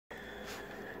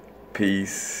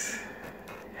Peace.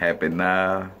 Happy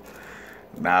now.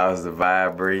 Now is the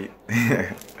vibrate.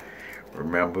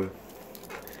 Remember,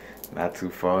 not too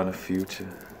far in the future,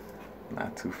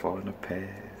 not too far in the past.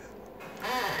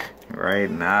 Right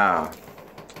now,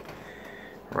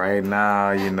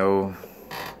 you know,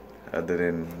 other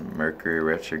than Mercury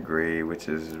retrograde, which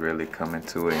is really coming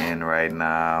to an end right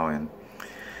now, and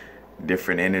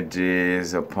different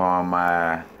energies upon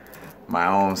my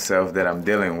own self that I'm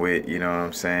dealing with, you know what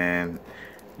I'm saying,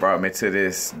 brought me to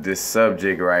this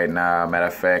subject right now. Matter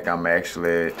of fact, I'm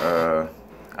actually,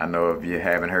 I know if you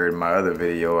haven't heard my other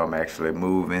video, I'm actually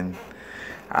moving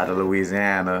out of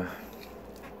Louisiana.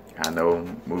 I know,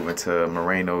 moving to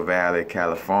Moreno Valley,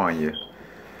 California,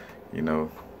 you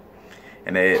know,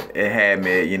 and it had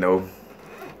me, you know,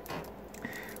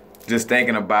 just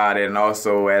thinking about it. And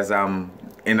also, as I'm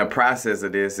in the process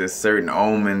of this, there's certain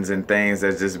omens and things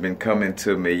that's just been coming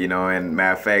to me, you know. And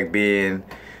matter of fact, being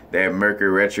that Mercury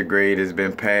retrograde has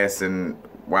been passing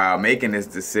while making this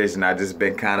decision, I just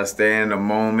been kind of staying in the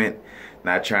moment,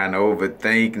 not trying to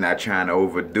overthink, not trying to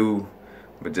overdo,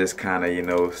 but just kind of, you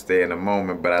know, stay in the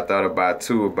moment. But I thought about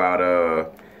too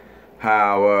about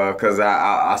how cause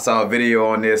I saw a video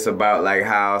on this about like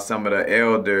how some of the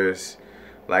elders,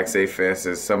 like say for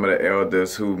instance, some of the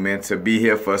elders who meant to be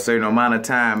here for a certain amount of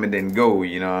time and then go,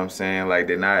 you know what I'm saying? Like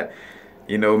they're not,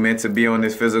 you know, meant to be on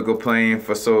this physical plane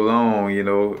for so long, you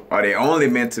know, or they only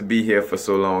meant to be here for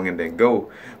so long and then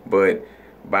go. But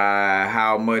by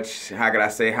how much, how could I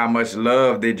say, how much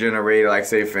love they generated, like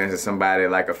say for instance, somebody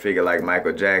like a figure like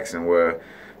Michael Jackson, where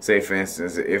say for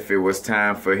instance, if it was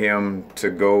time for him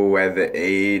to go at the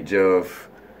age of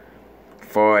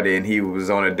 40 and he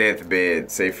was on a deathbed,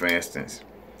 say for instance,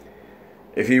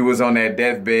 if he was on that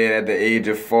deathbed at the age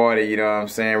of 40, you know what I'm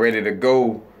saying, ready to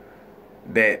go,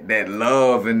 that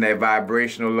love and that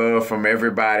vibrational love from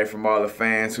everybody, from all the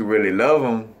fans who really love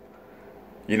him,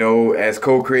 you know, as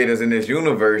co-creators in this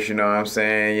universe, you know what I'm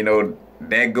saying, you know,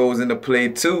 that goes into play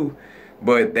too.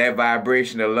 But that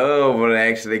vibration of love will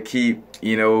actually keep,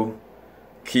 you know,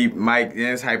 keep Mike,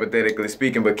 that's hypothetically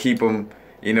speaking, but keep him,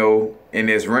 you know, in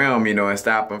this realm, you know, and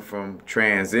stop him from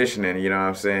transitioning, you know what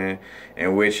I'm saying,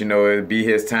 in which, you know, it'd be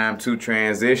his time to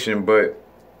transition. But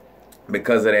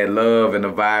because of that love and the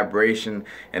vibration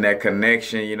and that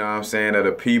connection, you know what I'm saying, of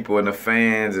the people and the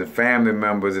fans and family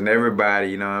members and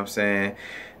everybody, you know what I'm saying,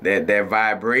 that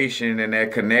vibration and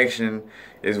that connection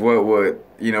is what would,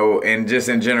 you know, and just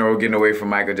in general, getting away from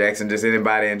Michael Jackson, just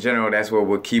anybody in general, that's what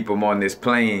would keep them on this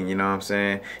plane, you know what I'm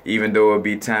saying, even though it'd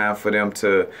be time for them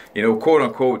to, you know, quote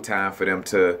unquote time for them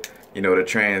to, you know, to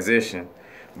transition.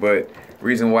 But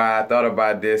reason why I thought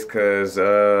about this, cause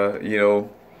you know,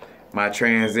 my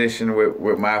transition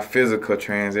with my physical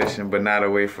transition, but not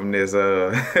away from this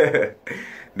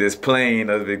this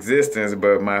plane of existence,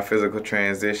 but my physical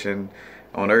transition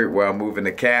on Earth while moving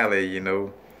to Cali, you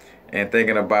know, and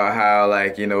thinking about how,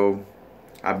 like, you know,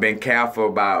 I've been careful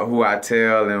about who I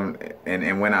tell them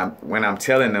and when I'm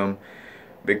telling them,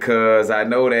 because I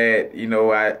know that, you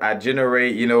know, I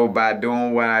generate, you know, by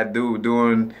doing what I do,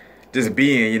 doing, just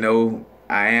being, you know,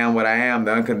 I am what I am,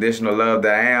 the unconditional love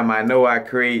that I am. I know I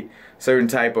create certain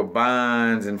type of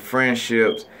bonds and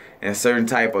friendships and certain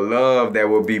type of love that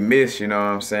will be missed, you know what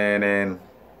I'm saying? And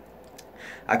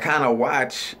I kind of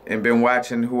watch and been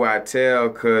watching who I tell,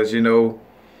 because, you know,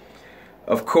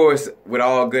 of course, with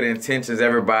all good intentions,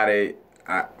 everybody,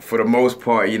 for the most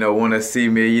part, you know, want to see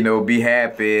me, you know, be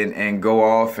happy and go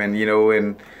off and, you know,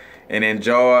 and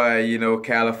enjoy, you know,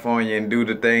 California and do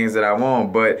the things that I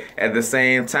want. But at the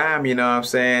same time, you know what I'm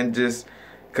saying, just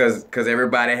cause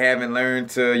everybody haven't learned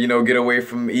to, you know, get away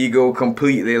from ego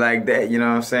completely like that, you know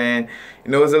what I'm saying?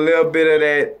 You know, it's a little bit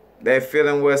of that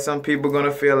feeling where some people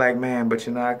gonna feel like, man, but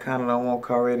you know, I kinda don't want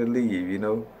Corey to leave, you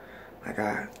know? Like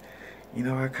I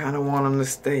kinda want him to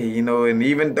stay, you know, and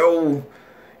even though,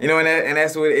 you know, and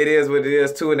that's what it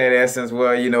is too, in that essence,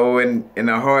 where, you know, in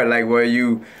the heart, like where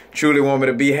you truly want me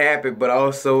to be happy, but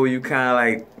also you kind of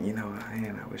like, you know,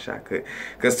 man, I wish I could.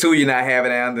 Because too, you're not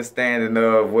having that understanding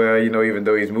of, well, you know, even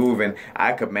though he's moving,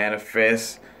 I could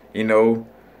manifest, you know,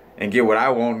 and get what I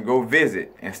want and go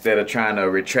visit, instead of trying to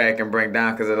retract and bring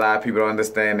down, because a lot of people don't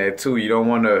understand that too. You don't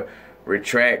want to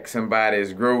retract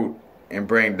somebody's growth and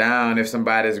bring down. If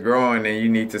somebody's growing, then you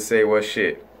need to say, well,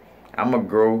 shit, I'm going to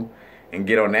grow and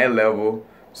get on that level,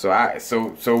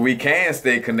 so we can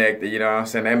stay connected, you know what I'm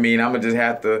saying? That mean I'm gonna just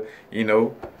have to, you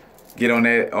know, get on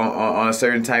that on a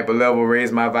certain type of level,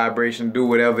 raise my vibration, do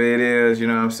whatever it is, you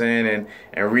know what I'm saying,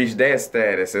 and reach that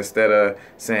status, instead of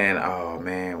saying, oh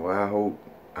man, well,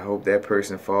 I hope that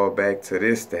person fall back to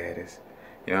this status.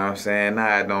 You know what I'm saying?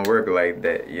 Nah, it don't work like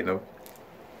that, you know.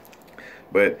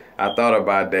 But I thought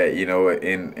about that, you know,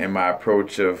 in my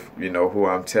approach of, you know, who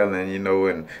I'm telling, you know,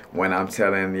 and when I'm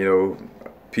telling, you know,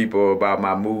 people about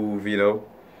my move, you know,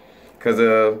 because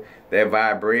of that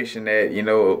vibration that, you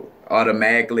know,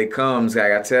 automatically comes.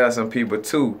 Like I tell some people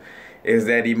too, is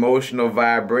that emotional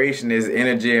vibration is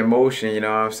energy and motion, you know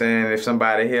what I'm saying? If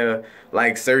somebody hear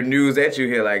like certain news that you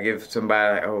hear, like if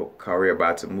somebody like, oh, Corey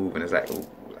about to move, and it's like, oh,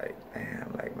 like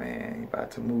damn, like man, he about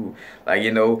to move. Like,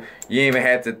 you know, you ain't even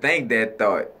have to think that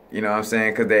thought, you know what I'm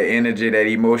saying? Because that energy, that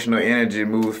emotional energy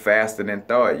moves faster than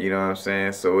thought, you know what I'm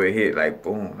saying? So it hit like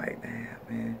boom, like damn,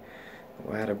 man,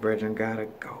 why the brethren gotta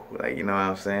go? Like, you know what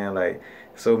I'm saying? Like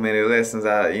so many lessons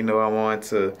I want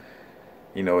to,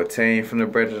 you know, attain from the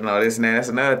brethren and all this and that. That's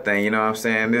another thing, you know what I'm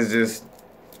saying? This is just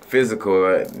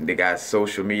physical. They got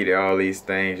social media, all these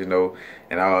things, you know,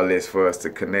 and all this for us to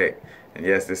connect. And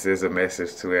yes, this is a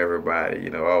message to everybody, you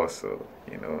know, also,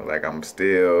 you know, like I'm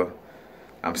still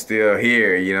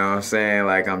here, you know what I'm saying?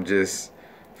 Like I'm just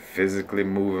physically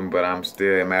moving, but I'm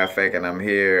still, as a matter of fact, and I'm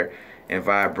here in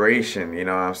vibration, you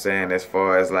know what I'm saying? As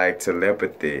far as like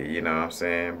telepathy, you know what I'm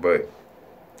saying? But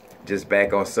just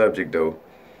back on subject though,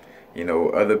 you know,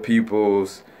 other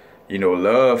people's, you know,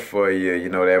 love for you, you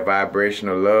know, that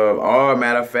vibrational love, or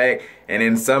matter of fact, and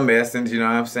in some essence, you know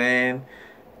what I'm saying,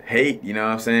 hate, you know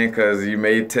what I'm saying, because you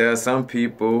may tell some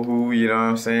people who, you know what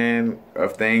I'm saying,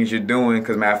 of things you're doing,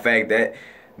 because matter of fact,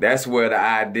 that's where the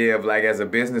idea of like as a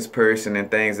business person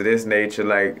and things of this nature,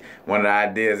 like one of the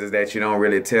ideas is that you don't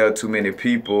really tell too many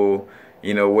people,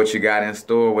 you know, what you got in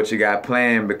store, what you got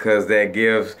planned, because that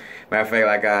gives, matter of fact,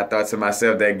 like I thought to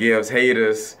myself, that gives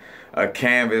haters a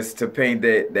canvas to paint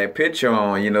that picture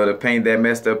on, you know, to paint that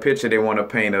messed up picture they want to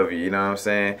paint of you, you know what I'm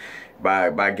saying?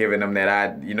 By giving them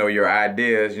that, you know, your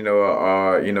ideas, you know,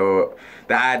 or, you know,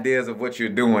 the ideas of what you're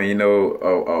doing, you know,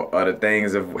 or the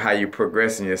things of how you're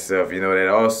progressing yourself, you know, that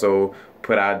also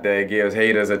put out there, gives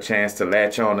haters a chance to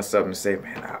latch on to something and say,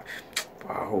 man,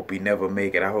 I hope he never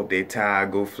make it. I hope they tire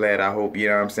go flat. I hope, you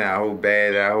know what I'm saying? I hope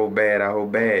bad, I hope bad, I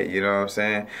hope bad, you know what I'm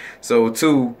saying? So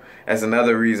too, that's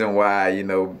another reason why, you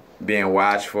know, being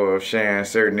watchful of sharing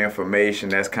certain information,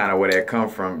 that's kind of where that come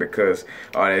from, because,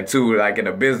 or that too, like in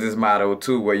a business model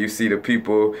too, where you see the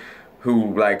people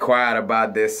who like quiet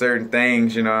about their certain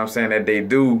things, you know what I'm saying, that they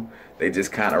do, they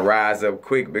just kind of rise up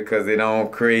quick because they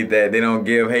don't create that, they don't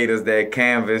give haters that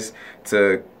canvas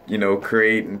to, you know,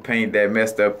 create and paint that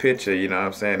messed up picture, you know what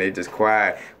I'm saying, they just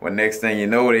quiet. Well, next thing you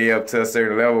know, they up to a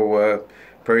certain level where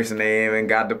person they ain't even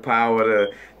got the power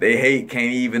to, they hate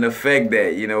can't even affect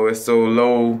that, you know, it's so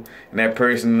low, and that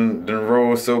person done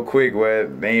roll so quick where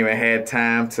they ain't even had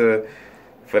time to,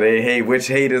 for they hate, which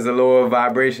hate is a lower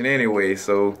vibration anyway.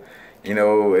 So, you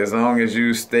know, as long as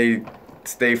you stay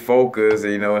focused,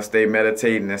 you know, and stay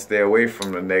meditating and stay away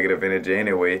from the negative energy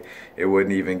anyway, it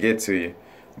wouldn't even get to you.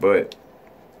 But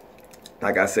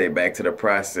like I say, back to the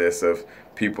process of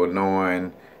people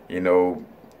knowing, you know,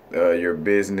 your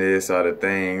business or the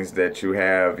things that you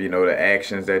have, you know, the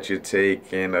actions that you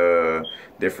take and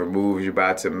different moves you're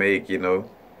about to make, you know,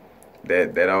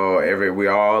 we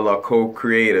all are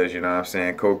co-creators, you know what I'm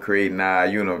saying, co-creating our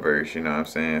universe, you know what I'm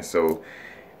saying. So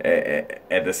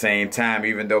at the same time,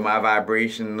 even though my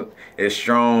vibration is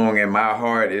strong and my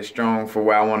heart is strong for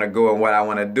where I want to go and what I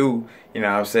want to do, you know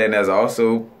what I'm saying, there's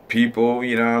also people,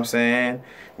 you know what I'm saying,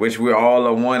 which we're all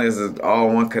are one, is all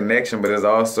one connection, but there's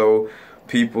also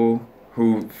people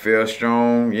who feel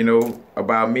strong, you know,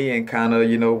 about me and kind of,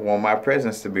 you know, want my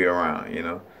presence to be around, you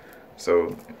know.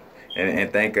 So,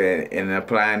 and think and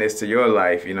applying this to your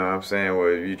life, you know what I'm saying,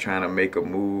 where you're trying to make a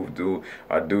move,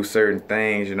 do certain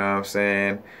things, you know what I'm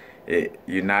saying.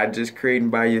 You're not just creating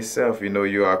by yourself, you know,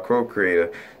 you are a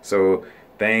co-creator. So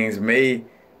things may,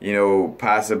 you know,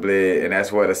 possibly, and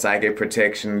that's where the psychic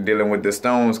protection dealing with the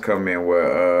stones come in,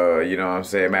 where, you know what I'm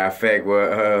saying, matter of fact,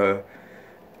 where,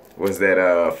 was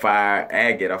that fire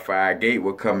agate or fire gate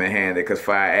would come in handy, because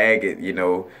fire agate, you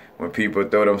know, when people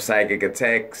throw them psychic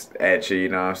attacks at you, you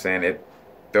know what I'm saying, it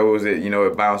throws it, you know,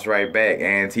 it bounces right back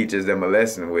and teaches them a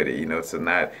lesson with it, you know, to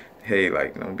not, hey,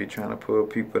 like, don't be trying to pull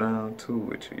people down too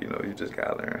with you, you know, you just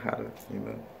gotta learn how to, you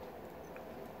know.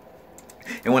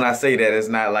 And when I say that, it's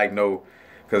not like no,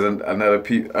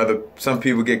 because some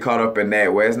people get caught up in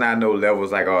that, where it's not no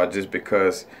levels like, oh, just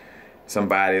because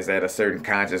somebody's at a certain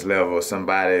conscious level,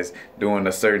 somebody's doing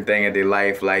a certain thing in their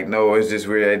life. Like, no, it's just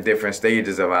we're at different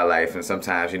stages of our life. And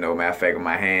sometimes, you know, matter of fact, with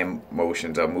my hand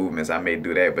motions or movements, I may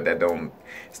do that, but that don't,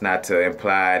 it's not to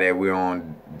imply that we're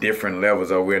on different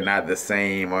levels or we're not the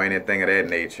same or anything of that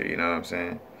nature, you know what I'm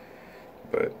saying?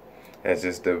 But That's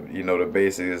just the, you know, the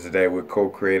basics is that we're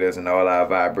co-creators and all our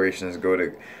vibrations go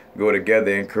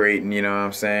together and creating, you know what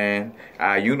I'm saying,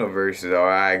 our universes or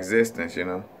our existence, you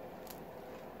know.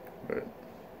 But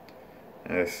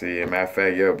let's see. Matter of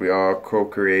fact, yep, we all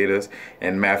co-creators.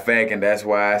 And matter of fact, and that's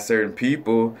why certain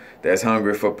people that's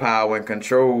hungry for power and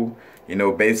control, you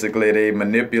know, basically they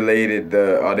manipulate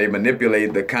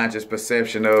the conscious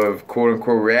perception of quote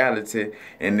unquote reality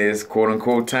in this quote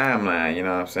unquote timeline. You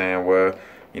know what I'm saying? Where,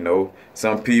 you know,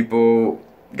 some people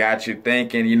got you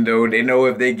thinking, you know, they know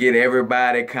if they get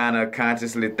everybody kind of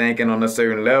consciously thinking on a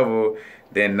certain level,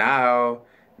 then now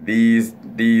these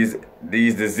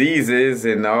diseases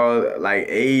and all, like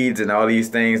AIDS and all these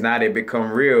things, now they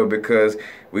become real because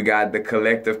we got the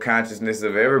collective consciousness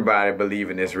of everybody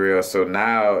believing it's real. So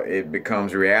now it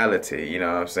becomes reality, you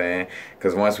know what I'm saying?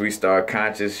 Because once we start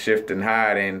conscious shifting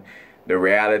higher, then the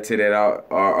reality that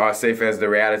are safe as the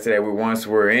reality that we once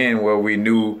were in, where we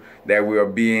knew that we are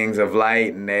beings of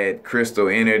light and that crystal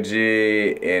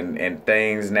energy and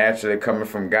things naturally coming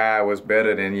from God was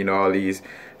better than, you know, all these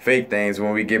fake things.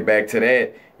 When we get back to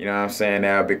that, you know what I'm saying,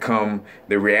 that'll become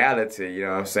the reality, you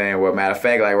know what I'm saying? Well, matter of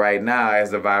fact, like right now,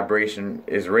 as the vibration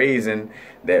is raising,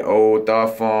 that old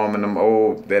thought form and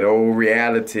that old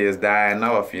reality is dying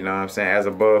off, you know what I'm saying? As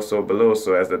above, so below.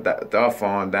 So as the thought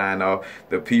form dying off,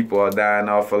 the people are dying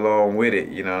off along with it,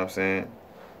 you know what I'm saying?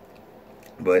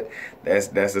 But that's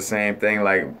the same thing,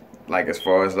 like as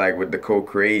far as like with the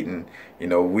co-creating, you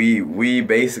know, we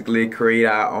basically create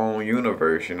our own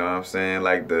universe, you know what I'm saying?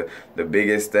 Like the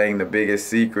biggest thing, the biggest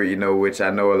secret, you know, which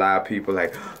I know a lot of people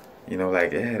like, you know,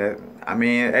 like, yeah, that, I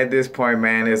mean, at this point,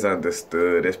 man, it's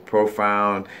understood. It's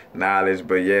profound knowledge,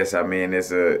 but yes, I mean,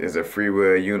 it's a free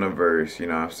will universe, you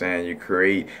know what I'm saying? You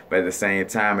create, but at the same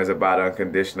time, it's about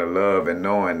unconditional love and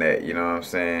knowing that, you know what I'm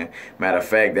saying? Matter of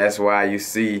fact, that's why you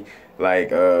see,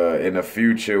 like in the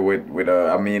future with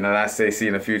I mean, and I say see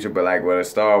in the future, but like with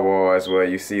Star Wars, where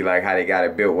you see like how they got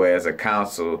it built, where it's a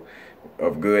council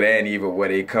of good and evil, where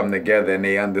they come together and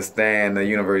they understand the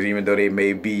universe, even though they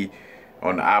may be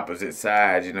on the opposite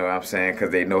sides, you know what I'm saying, because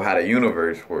they know how the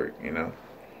universe works, you know.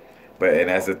 But and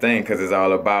that's the thing, because it's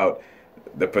all about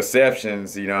the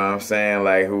perceptions, you know what I'm saying,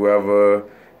 like whoever,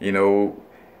 you know,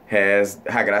 has,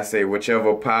 how could I say,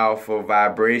 whichever powerful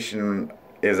vibration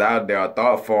is out there, or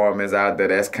thought form is out there,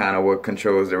 that's kind of what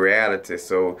controls the reality.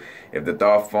 So if the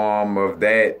thought form of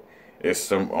that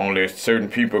is only certain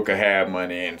people can have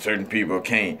money and certain people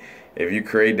can't, if you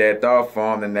create that thought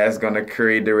form, then that's going to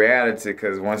create the reality,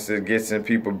 because once it gets in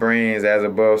people's brains, as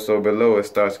above so below, it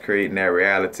starts creating that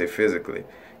reality physically.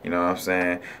 You know what I'm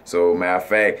saying? So matter of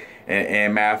fact,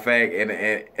 and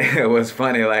it was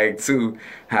funny, like too,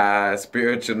 how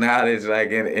spiritual knowledge, like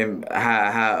in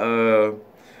how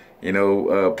you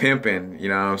know, pimping, you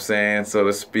know what I'm saying, so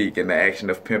to speak, in the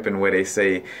action of pimping, where they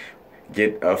say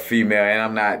get a female, and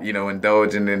I'm not, you know,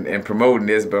 indulging in promoting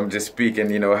this, but I'm just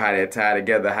speaking, you know, how they tie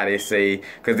together, how they say,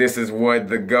 because this is what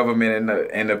the government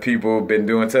and the people have been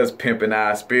doing to us, pimping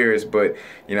our spirits. But,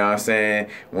 you know what I'm saying,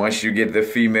 once you get the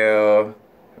female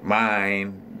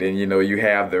mind, then, you know, you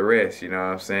have the rest, you know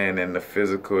what I'm saying, and the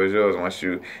physical is yours. Once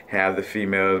you have the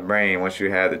female's brain, once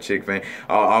you have the chick brain,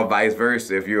 or vice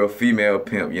versa, if you're a female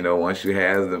pimp, you know, once you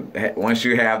have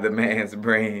the man's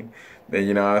brain, then,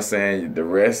 you know what I'm saying, the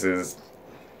rest is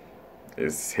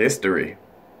history.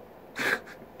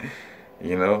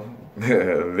 You know,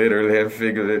 literally and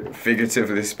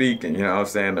figuratively speaking, you know what I'm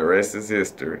saying, the rest is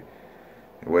history.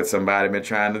 What somebody been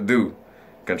trying to do,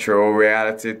 control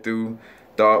reality through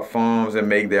thought forms and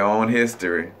make their own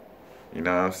history. You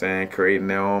know what I'm saying? Creating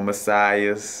their own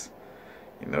messiahs,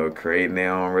 you know, creating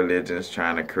their own religions,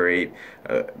 trying to create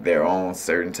their own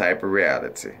certain type of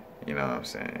reality. You know what I'm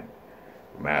saying?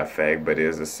 Matter of fact, but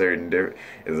there's a certain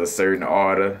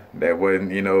order that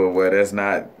wasn't, you know, well,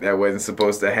 that wasn't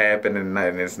supposed to happen, and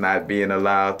it's not being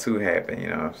allowed to happen. You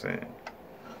know what I'm saying?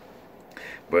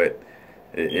 But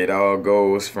it all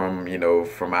goes from, you know,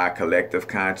 from our collective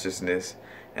consciousness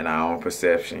and our own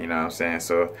perception, you know what I'm saying?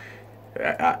 So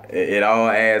it all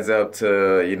adds up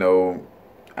to, you know,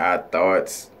 our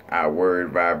thoughts, our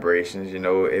word vibrations, you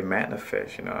know, it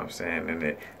manifests, you know what I'm saying? And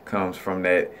it comes from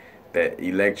that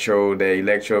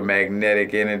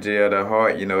electromagnetic energy of the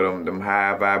heart, you know, them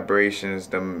high vibrations,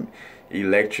 them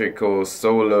electrical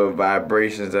solar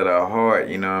vibrations of the heart,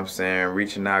 you know what I'm saying,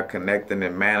 reaching out, connecting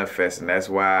and manifesting. That's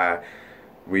why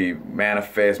we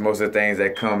manifest most of the things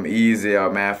that come easy or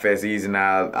manifest easy in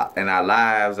our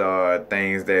lives are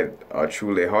things that are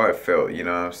truly heartfelt, you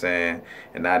know what I'm saying,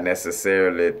 and not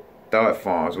necessarily thought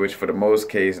forms, which for the most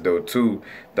case though too,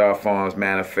 thought forms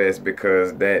manifest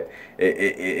because that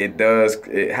it does,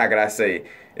 how could I say,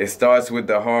 it starts with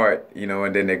the heart, you know,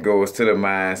 and then it goes to the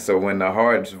mind. So when the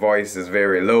heart's voice is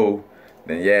very low,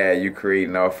 then yeah, you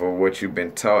creating off of what you've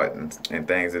been taught and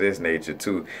things of this nature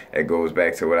too. It goes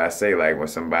back to what I say, like when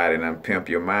somebody done pimp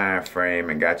your mind frame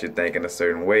and got you thinking a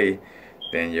certain way,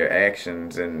 then your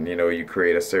actions and, you know, you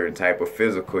create a certain type of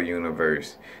physical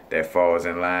universe that falls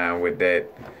in line with that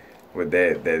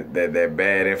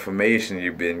bad information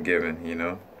you've been given, you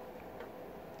know.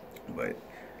 But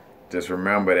just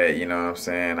remember that, you know what I'm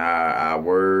saying, our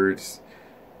words,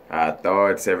 our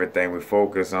thoughts, everything we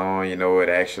focus on, you know, it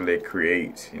actually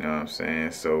creates, you know what I'm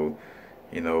saying. So,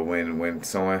 you know, when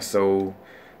so-and-so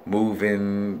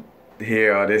moving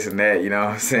here or this and that, you know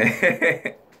what I'm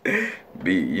saying,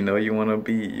 you know, you wanna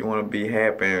be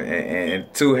happy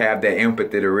and to have that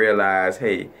empathy to realize,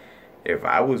 hey, if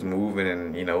I was moving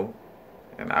and, you know,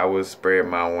 and I was spreading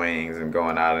my wings and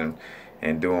going out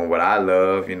and doing what I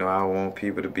love, you know, I want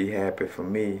people to be happy for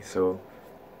me. So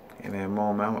in that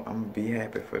moment, I'm gonna be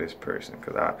happy for this person,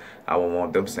 because I would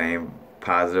want them same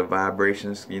positive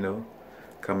vibrations, you know,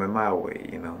 coming my way,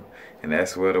 you know. And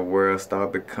that's where the world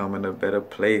start becoming a better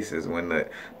place, is when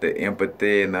the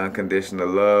empathy and the unconditional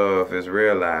love is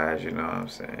realized, you know what I'm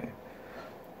saying,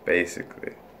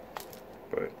 basically.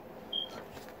 But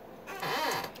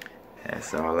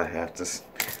that's all I have to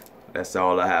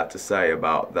say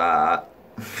about that.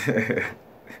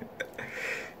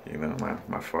 You know,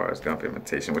 my Forrest Gump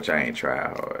imitation, which I ain't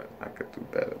tried hard. I could do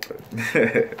better,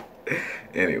 but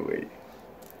anyway.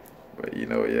 But, you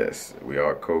know, yes, we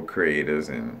are co-creators,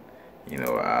 and, you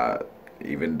know,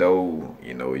 even though,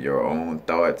 you know, your own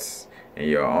thoughts and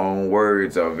your own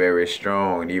words are very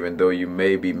strong, and even though you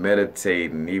may be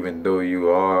meditating, even though you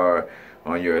are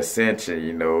on your ascension,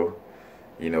 you know,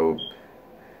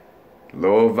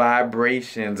 lower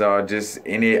vibrations are just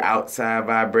any outside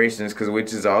vibrations,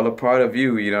 which is all a part of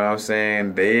you, you know what I'm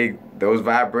saying? Those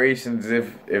vibrations,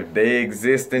 if they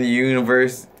exist in the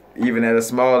universe, even at a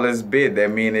smallest bit,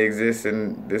 that mean they exist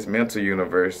in this mental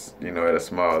universe, you know, at a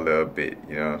small little bit,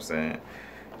 you know what I'm saying?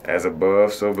 As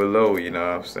above, so below, you know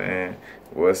what I'm saying?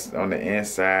 What's on the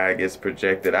inside gets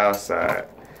projected outside,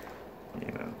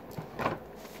 you know.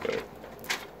 But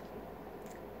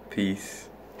peace.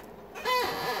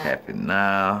 Happy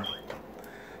now.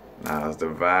 Now's the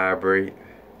vibrate.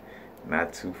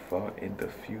 Not too far in the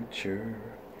future.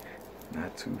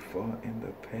 Not too far in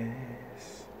the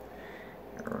past.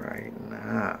 Right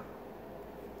now.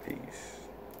 Peace.